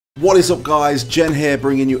What is up, guys? Jen here,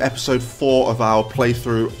 bringing you episode 4 of our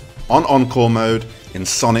playthrough on Encore mode in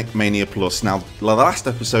Sonic Mania Plus. Now, the last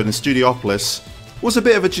episode in Studiopolis was a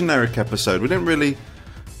bit of a generic episode.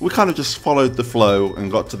 We kind of just followed the flow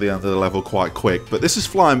and got to the end of the level quite quick. But this is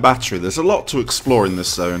Flying Battery. There's a lot to explore in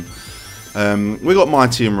this zone. We got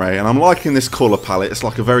Mighty and Ray, and I'm liking this colour palette. It's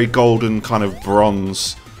like a very golden kind of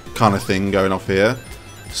bronze kind of thing going off here.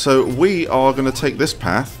 So we are going to take this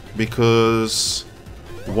path because...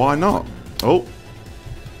 why not? Oh,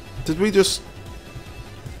 did we just...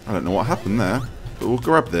 I don't know what happened there, but we'll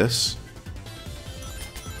grab this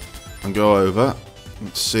and go over.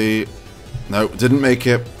 Let's see. No, didn't make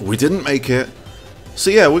it. We didn't make it.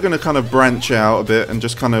 So yeah, we're going to kind of branch out a bit and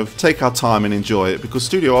just kind of take our time and enjoy it, because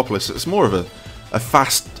Studiopolis, it's more of a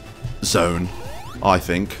fast zone, I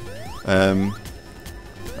think. And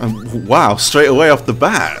wow, straight away off the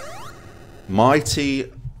bat,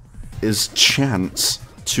 Mighty is chance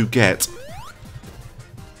to get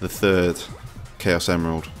the third Chaos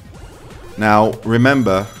Emerald. Now,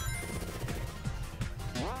 remember,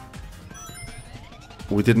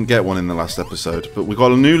 we didn't get one in the last episode, but we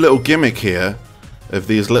got a new little gimmick here of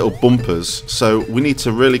these little bumpers, so we need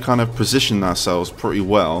to really kind of position ourselves pretty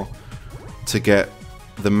well to get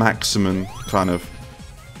the maximum kind of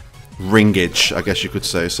ringage, I guess you could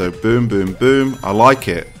say. So boom, boom, boom. I like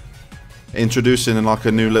it. Introducing like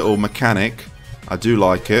a new little mechanic. I do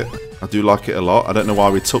like it. I do like it a lot. I don't know why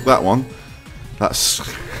we took that one.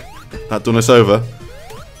 That done us over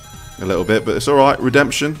a little bit, but it's alright.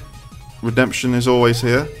 Redemption. Redemption is always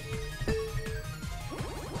here.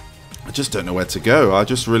 I just don't know where to go. I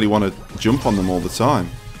just really want to jump on them all the time.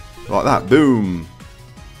 Like that. Boom.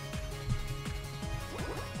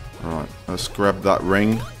 Alright, let's grab that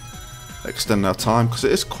ring. Extend our time, because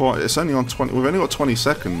it is quite... it's only on 20... we've only got 20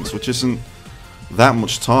 seconds, which isn't that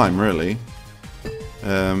much time, really.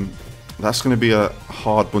 That's going to be a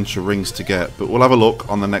hard bunch of rings to get, but we'll have a look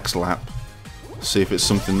on the next lap, see if it's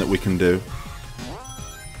something that we can do.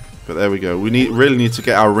 But there we go. We really need to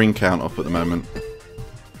get our ring count up at the moment,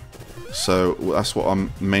 so that's what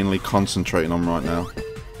I'm mainly concentrating on right now.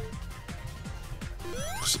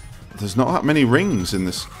 There's not that many rings in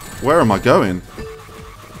this. Where am I going?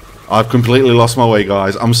 I've completely lost my way,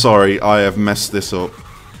 guys. I'm sorry, I have messed this up.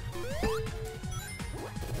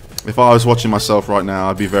 If I was watching myself right now,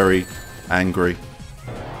 I'd be very angry.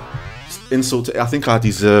 Insult. I think I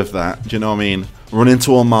deserve that. Do you know what I mean? Run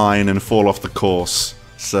into a mine and fall off the course.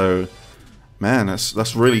 So, man,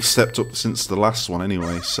 that's really stepped up since the last one,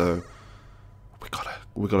 anyway. So,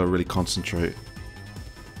 we gotta really concentrate.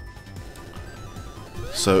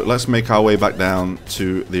 So let's make our way back down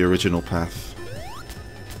to the original path.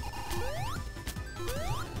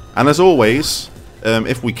 And as always,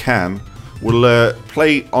 if we can, we'll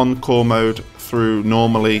play Encore mode through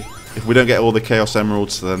normally. If we don't get all the Chaos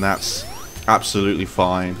Emeralds, then that's absolutely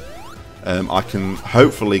fine. I can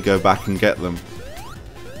hopefully go back and get them.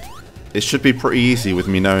 It should be pretty easy with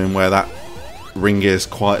me knowing where that ring is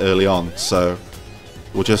quite early on, so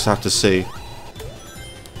we'll just have to see.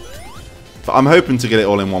 But I'm hoping to get it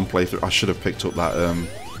all in one playthrough. I should have picked up that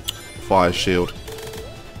fire shield.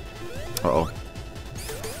 Uh-oh.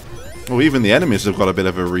 Well, even the enemies have got a bit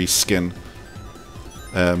of a reskin.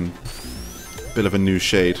 Bit of a new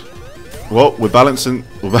shade. Well, we're balancing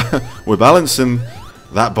we're balancing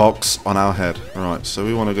that box on our head. Alright, so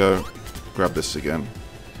we want to go grab this again.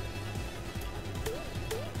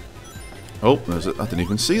 Oh, I didn't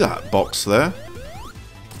even see that box there.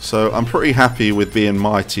 So I'm pretty happy with being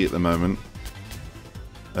Mighty at the moment.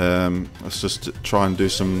 Let's just try and do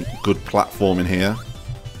some good platforming here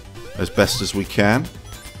as best as we can.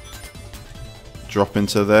 Drop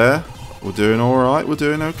into there. We're doing alright. We're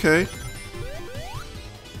doing okay.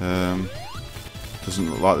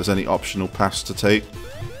 Doesn't look like there's any optional paths to take.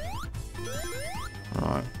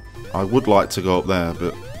 Alright. I would like to go up there,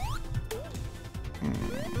 but...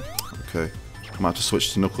 okay. I might have to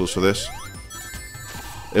switch to Knuckles for this.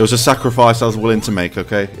 It was a sacrifice I was willing to make,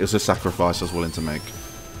 okay? It was a sacrifice I was willing to make.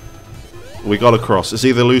 We gotta cross. It's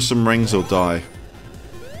either lose some rings or die.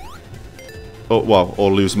 Oh, well,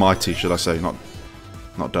 or lose Mighty, should I say, not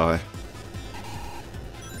die.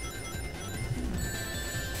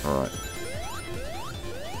 Alright.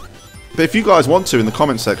 But if you guys want to, in the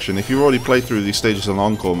comment section, if you've already played through these stages on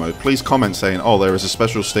Encore mode, please comment saying, oh, there is a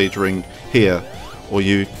special stage ring here. Or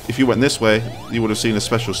if you went this way, you would have seen a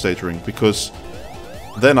special stage ring. Because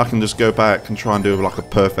then I can just go back and try and do like a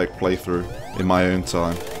perfect playthrough in my own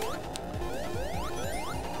time.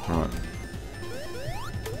 Right.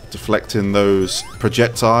 Deflecting those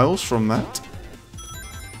projectiles from that.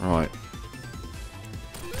 Right.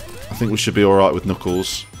 I think we should be alright with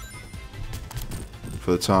Knuckles.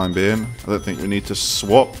 for the time being. I don't think we need to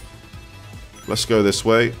swap. Let's go this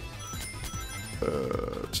way.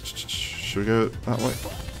 Should we go that way?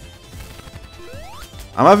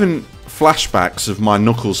 I'm having flashbacks of my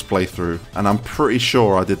Knuckles playthrough, and I'm pretty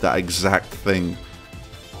sure I did that exact thing.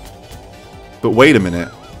 But wait a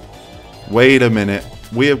minute. Wait a minute.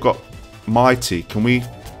 We have got Mighty. Can we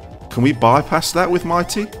bypass that with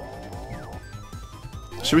Mighty?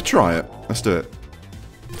 Should we try it? Let's do it.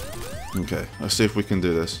 Okay, let's see if we can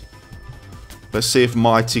do this. Let's see if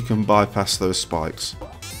Mighty can bypass those spikes.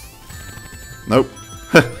 Nope.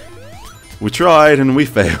 We tried and we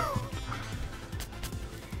failed.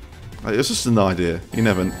 It's just an idea. You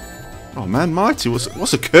never... Oh man, Mighty,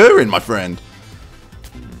 what's occurring, my friend?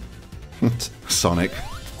 Sonic.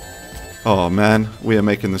 Oh man, we are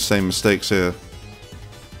making the same mistakes here.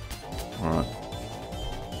 Alright.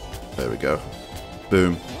 There we go.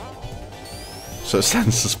 Boom. So it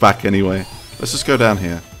sends us back anyway. Let's just go down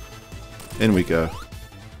here. In we go.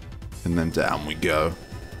 And then down we go.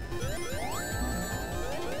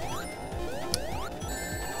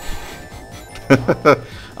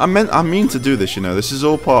 I mean to do this, you know. This is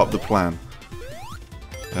all part of the plan.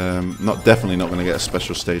 Definitely not going to get a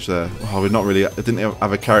special stage there. Oh, we're not really. I didn't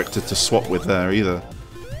have a character to swap with there either.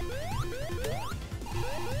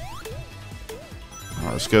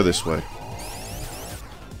 Alright, let's go this way.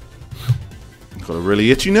 I've got a really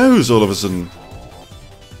itchy nose all of a sudden.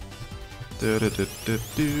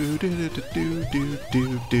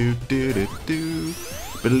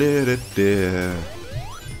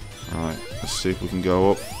 Alright, let's see if we can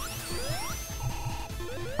go up.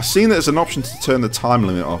 I've seen that there's an option to turn the time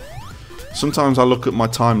limit off. Sometimes I look at my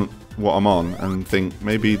time, what I'm on, and think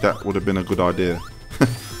maybe that would have been a good idea.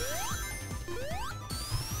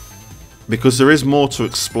 Because there is more to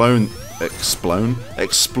explore in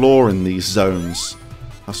these zones.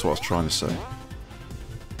 That's what I was trying to say.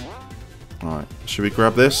 Alright, should we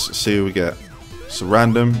grab this? See who we get. It's a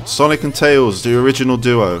random Sonic and Tails, the original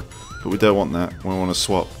duo. But we don't want that. We want to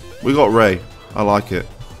swap. We got Ray. I like it.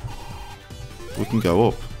 We can go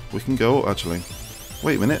up. We can go up, actually.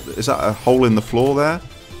 Wait a minute. Is that a hole in the floor there?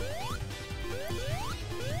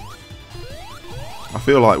 I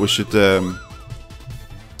feel like we should...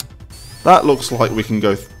 That looks like we can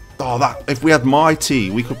go... Oh, that... If we had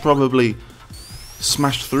Mighty, we could probably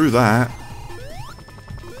smash through that.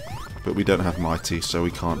 But we don't have Mighty, so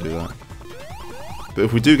we can't do that. But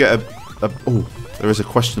if we do get a... Oh, there is a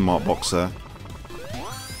question mark box there.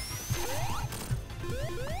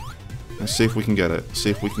 Let's see if we can get it.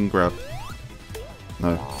 See if we can grab...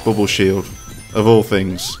 No. Bubble shield. Of all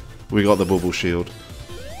things, we got the bubble shield.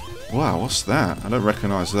 Wow, what's that? I don't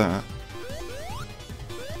recognise that.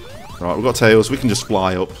 Right, we've got Tails. We can just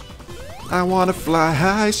fly up. I want to fly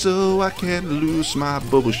high so I can't lose my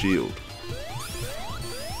bubble shield.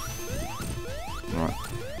 Right.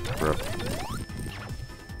 Grab.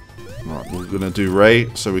 Right, we're going to do Ray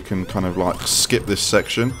so we can kind of like skip this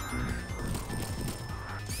section.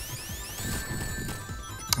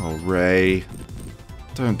 Oh, Ray.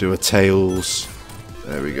 Don't do a Tails.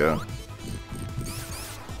 There we go.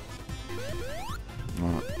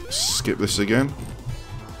 Right, skip this again.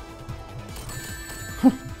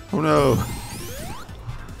 Oh no.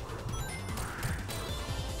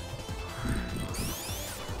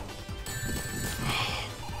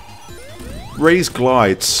 Ray's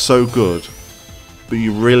glide's so good, but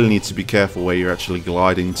you really need to be careful where you're actually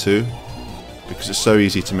gliding to, because it's so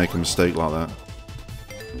easy to make a mistake like that.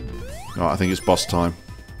 Right, I think it's boss time.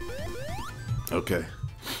 Okay.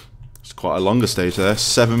 It's quite a longer stage there.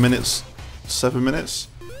 7 minutes. 7 minutes?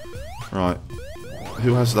 Right.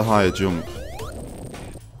 Who has the higher jump?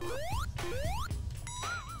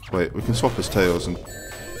 Wait, we can swap as Tails and...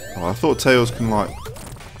 Oh, I thought Tails can like...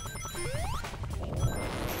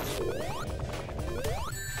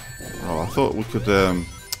 Oh, I thought we could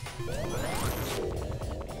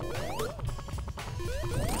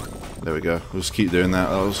There we go. We'll just keep doing that.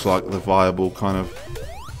 That was like the viable kind of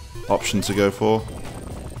option to go for.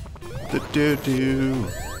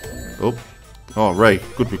 Oh. Oh, Ray.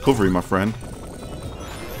 Good recovery, my friend.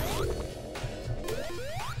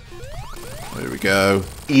 There we go.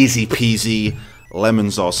 Easy peasy.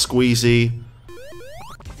 Lemons are squeezy.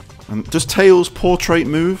 And does Tails portrait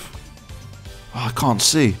move? Oh, I can't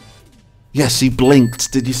see. Yes, he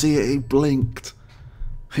blinked. Did you see it? He blinked.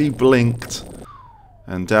 He blinked.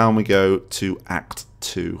 And down we go to Act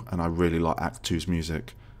 2. And I really like Act 2's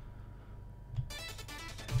music.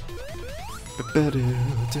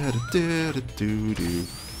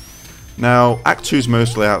 Now, Act 2's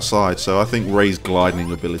mostly outside, so I think Ray's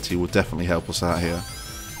gliding ability will definitely help us out here.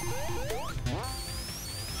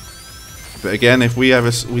 But again, if we ever...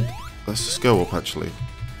 let's just go up, actually.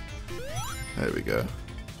 There we go.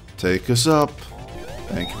 Take us up.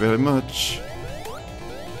 Thank you very much.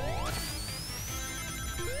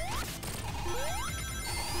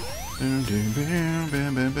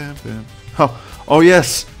 Oh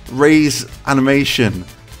yes! Ray's animation.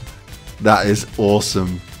 That is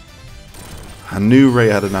awesome. I knew Ray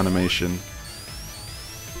had an animation.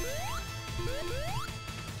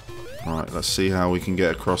 Alright, let's see how we can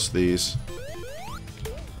get across these.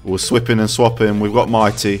 We're swipping and swapping. We've got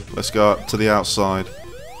Mighty. Let's go up to the outside.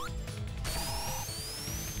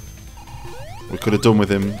 We could have done with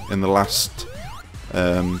him in the last...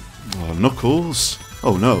 oh, Knuckles.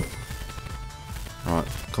 Oh, no. Alright,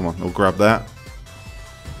 come on. We'll grab that.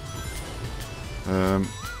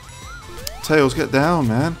 Tails, get down,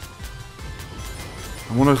 man.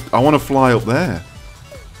 I wanna fly up there.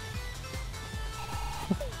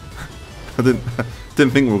 I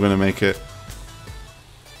didn't think we were gonna make it.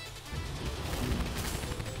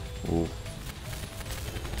 Ooh.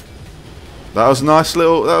 That was a nice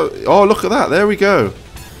little... oh, look at that. There we go.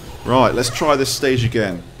 Right, let's try this stage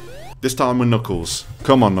again. This time with Knuckles.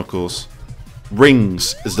 Come on, Knuckles.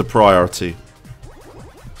 Rings is the priority.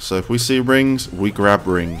 So if we see rings, we grab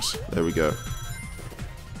rings. There we go.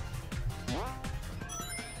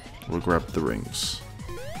 We'll grab the rings.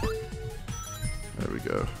 There we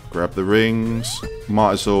go. Grab the rings.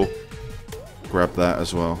 Might as well grab that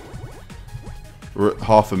as well. We're at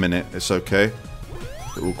half a minute. It's okay.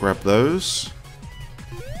 But we'll grab those.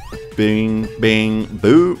 Bing, bing,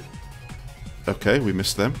 boo. Okay, we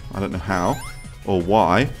missed them. I don't know how or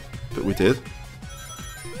why, but we did.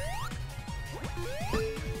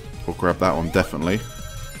 We'll grab that one, definitely.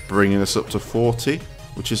 Bringing us up to 40,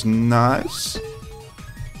 which is nice.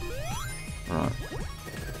 Right.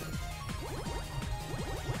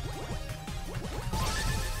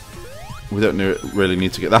 We don't really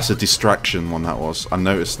need to get... that's a distraction one, that was. I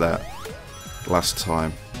noticed that last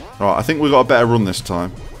time. Right, I think we got a better run this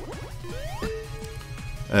time.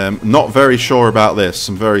 Not very sure about this.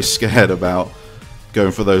 I'm very scared about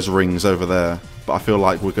going for those rings over there. But I feel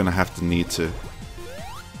like we're going to have to need to.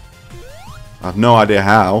 I have no idea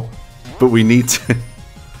how, but we need to.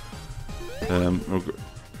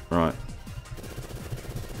 Right.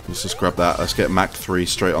 Let's just grab that. Let's get Mach 3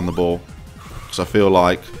 straight on the ball. Because I feel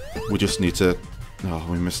like we just need to... oh,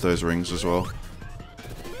 we missed those rings as well.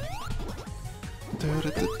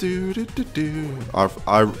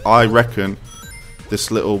 I reckon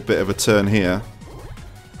this little bit of a turn here...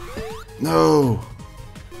 no!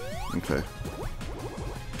 Okay.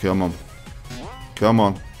 Come on. Come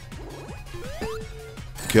on.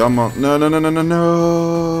 Come on. No, no, no, no, no,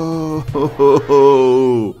 no!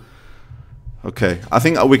 Okay, I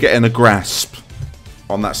think we're getting a grasp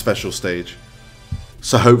on that special stage.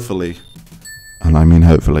 So hopefully, and I mean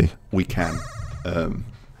hopefully, we can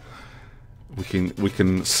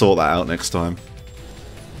sort that out next time.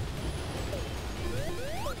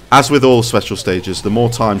 As with all special stages, the more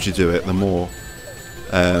times you do it, the more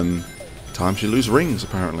times you lose rings,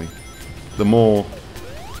 apparently. The more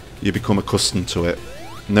you become accustomed to it,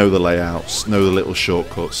 know the layouts, know the little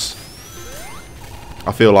shortcuts.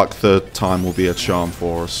 I feel like third time will be a charm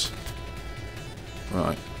for us.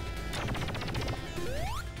 Right.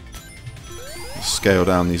 Let's scale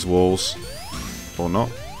down these walls. Or not.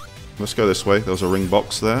 Let's go this way. There was a ring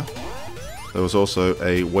box there. There was also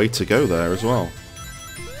a way to go there as well.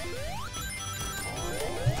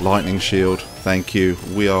 Lightning shield. Thank you.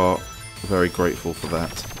 We are very grateful for that.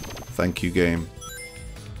 Thank you, game.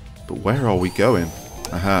 But where are we going?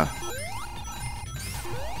 Aha.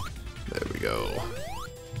 There we go.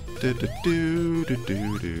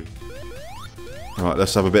 Right,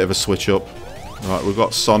 let's have a bit of a switch up. Right, we've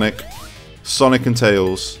got Sonic. Sonic and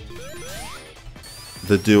Tails.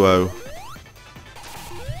 The duo.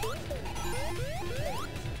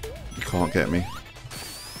 You can't get me.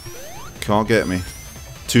 Can't get me.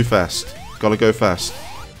 Too fast. Gotta go fast.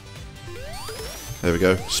 There we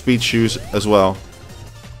go. Speed shoes as well.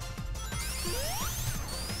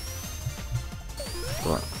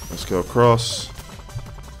 Right, let's go across.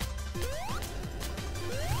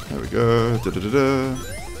 There we go.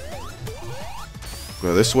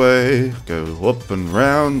 Go this way. Go up and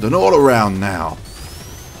round and all around now.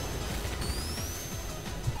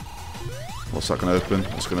 What's that going to open?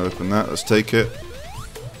 It's going to open that. Let's take it.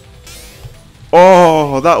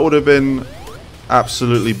 Oh, that would have been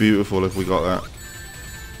absolutely beautiful if we got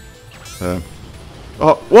that.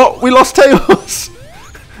 Oh, what? We lost Tails!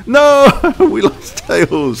 No! We lost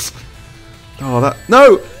Tails! Oh, that...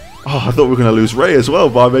 no! Oh, I thought we were going to lose Ray as well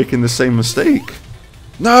by making the same mistake.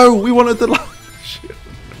 No! We wanted the...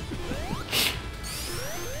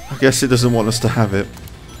 I guess it doesn't want us to have it.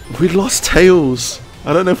 We lost Tails.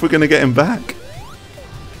 I don't know if we're going to get him back.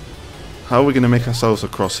 How are we going to make ourselves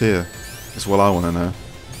across here? Is what I want to know.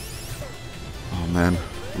 Oh man.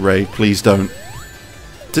 Ray, please don't.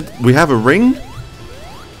 Did we have a ring?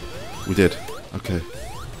 We did. Okay.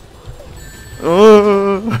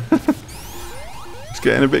 Oh! It's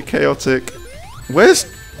getting a bit chaotic. Where's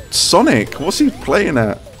Sonic? What's he playing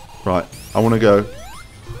at? Right, I want to go.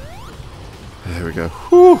 There we go.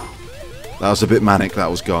 Whew. That was a bit manic, that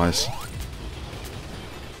was, guys.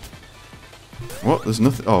 What? There's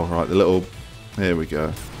nothing. Oh, right, the little. Here we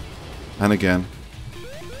go. And again.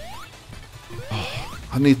 Oh,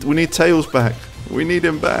 we need Tails back. We need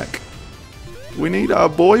him back. We need our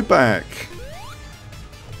boy back.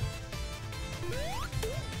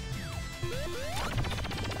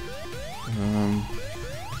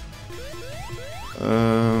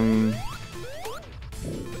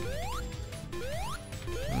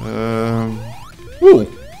 Ooh.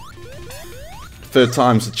 Third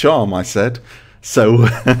time's the charm, I said. So,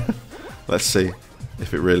 let's see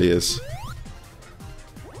if it really is.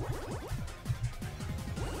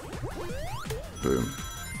 Boom.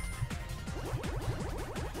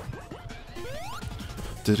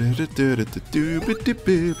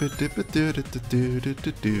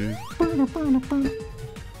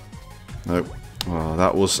 Nope. Oh,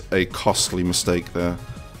 that was a costly mistake there.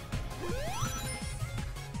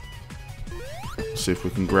 See if we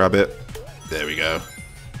can grab it. There we go.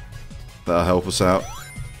 That'll help us out.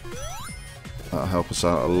 That'll help us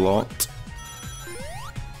out a lot.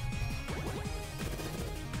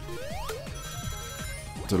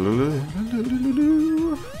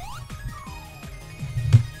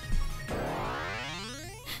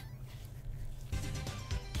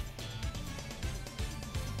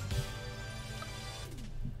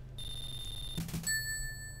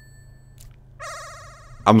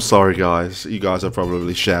 I'm sorry, guys. You guys are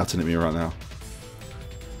probably shouting at me right now.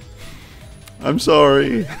 I'm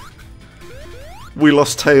sorry. We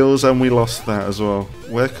lost Tails and we lost that as well.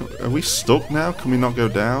 Where are we stuck now? Can we not go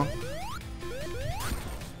down?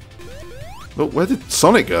 Oh, where did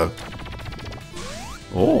Sonic go?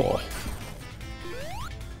 Oh.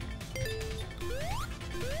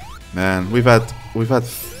 Man, we've had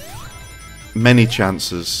many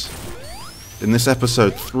chances. In this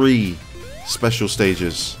episode, 3 special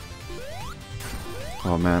stages.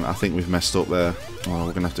 Oh man, I think we've messed up there. Oh,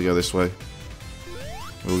 we're gonna have to go this way.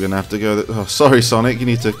 We're gonna have to go. Oh, sorry, Sonic. You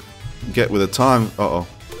need to get with the time. Uh oh.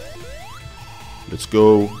 Let's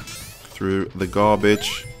go through the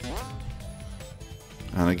garbage.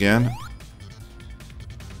 And again.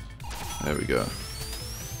 There we go.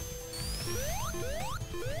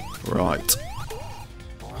 Right.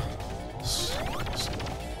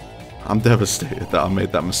 I'm devastated that I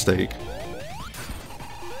made that mistake.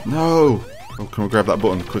 No! Oh, can we grab that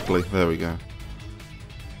button quickly? There we go.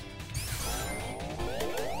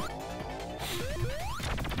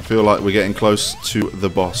 I feel like we're getting close to the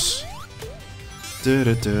boss.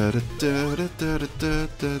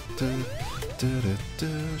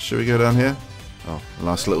 Should we go down here? Oh, a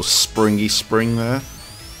nice little springy spring there.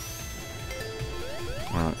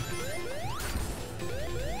 Alright.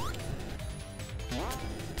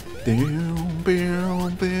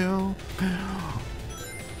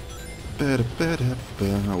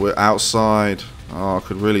 We're outside. Oh, I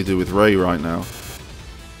could really do with Ray right now.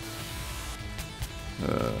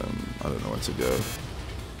 I don't know where to go.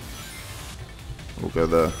 We'll go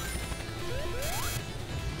there.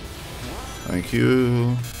 Thank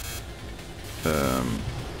you.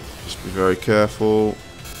 Just be very careful.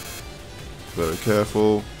 Very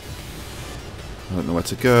careful. I don't know where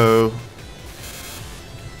to go.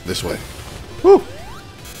 This way. Woo!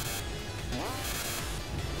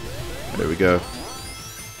 There we go.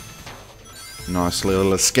 Nice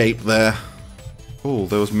little escape there. Oh,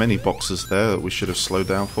 there was many boxes there that we should have slowed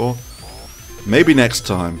down for. Maybe next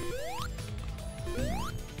time.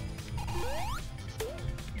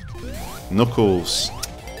 Knuckles.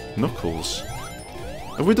 Knuckles.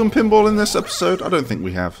 Have we done pinball in this episode? I don't think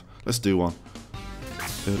we have. Let's do one.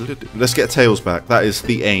 Let's get Tails back. That is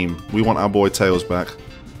the aim. We want our boy Tails back.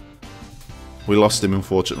 We lost him,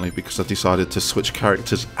 unfortunately, because I decided to switch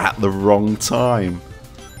characters at the wrong time.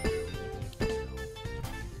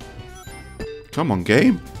 Come on,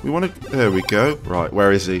 game. We want to... There we go. Right,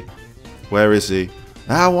 where is he? Where is he?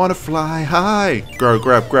 I want to fly high. Go,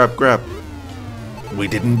 grab, grab, grab. We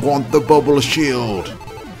didn't want the bubble shield.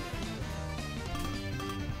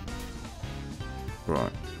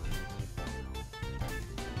 Right.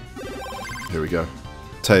 Here we go.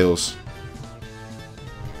 Tails.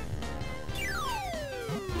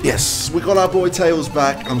 Yes, we got our boy Tails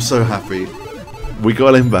back. I'm so happy. We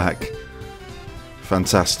got him back.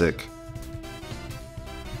 Fantastic.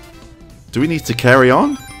 Do we need to carry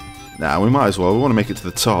on? Nah, we might as well. We want to make it to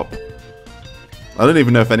the top. I don't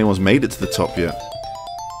even know if anyone's made it to the top yet.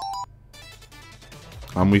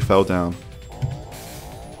 And we fell down.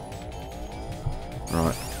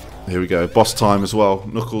 Right. Here we go. Boss time as well.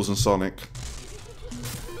 Knuckles and Sonic.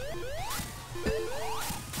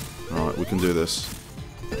 Right, we can do this.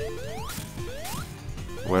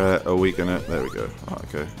 Where are we gonna... There we go.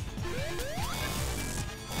 Right, okay.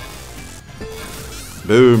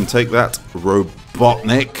 Boom. Take that,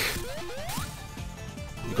 Robotnik.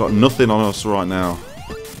 You got nothing on us right now.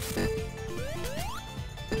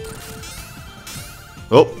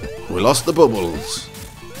 Oh, we lost the bubbles.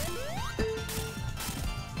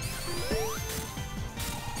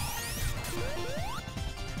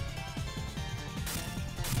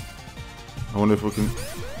 I wonder if we can...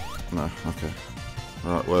 No, okay.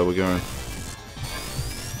 Alright, where are we going?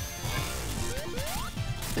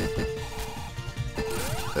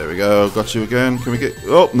 There we go, got you again. Can we get...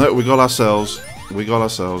 Oh, no, we got ourselves. We got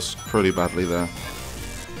ourselves pretty badly there.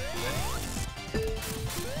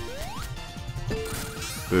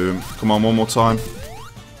 Boom. Come on, one more time.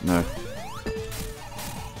 No.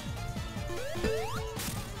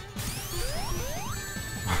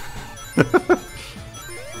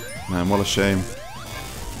 Man, what a shame.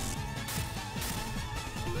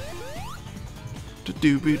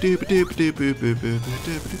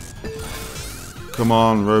 Come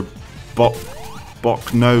on,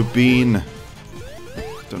 Robot No Bean.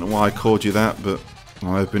 Don't know why I called you that, but I'm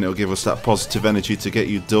hoping it'll give us that positive energy to get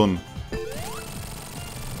you done.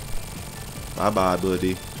 Bye bye,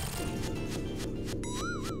 buddy.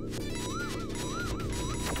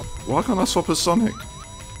 Why can't I swap as Sonic?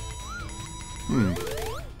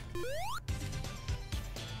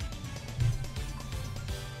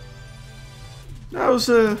 That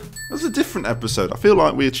was a different episode. I feel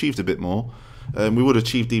like we achieved a bit more. We would have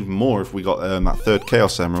achieved even more if we got that third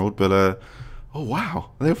Chaos Emerald, but oh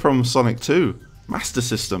wow, they're from Sonic 2 Master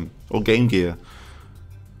System or Game Gear.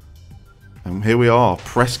 And here we are,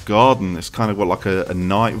 Press Garden. It's kind of got like a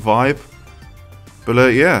night vibe.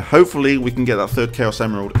 But yeah, hopefully we can get that third Chaos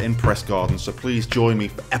Emerald in Press Garden. So please join me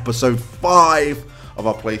for episode 5 of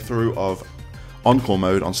our playthrough of Encore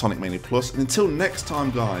mode on Sonic Mania Plus. And until next time,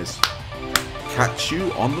 guys, catch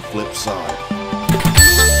you on the flip side.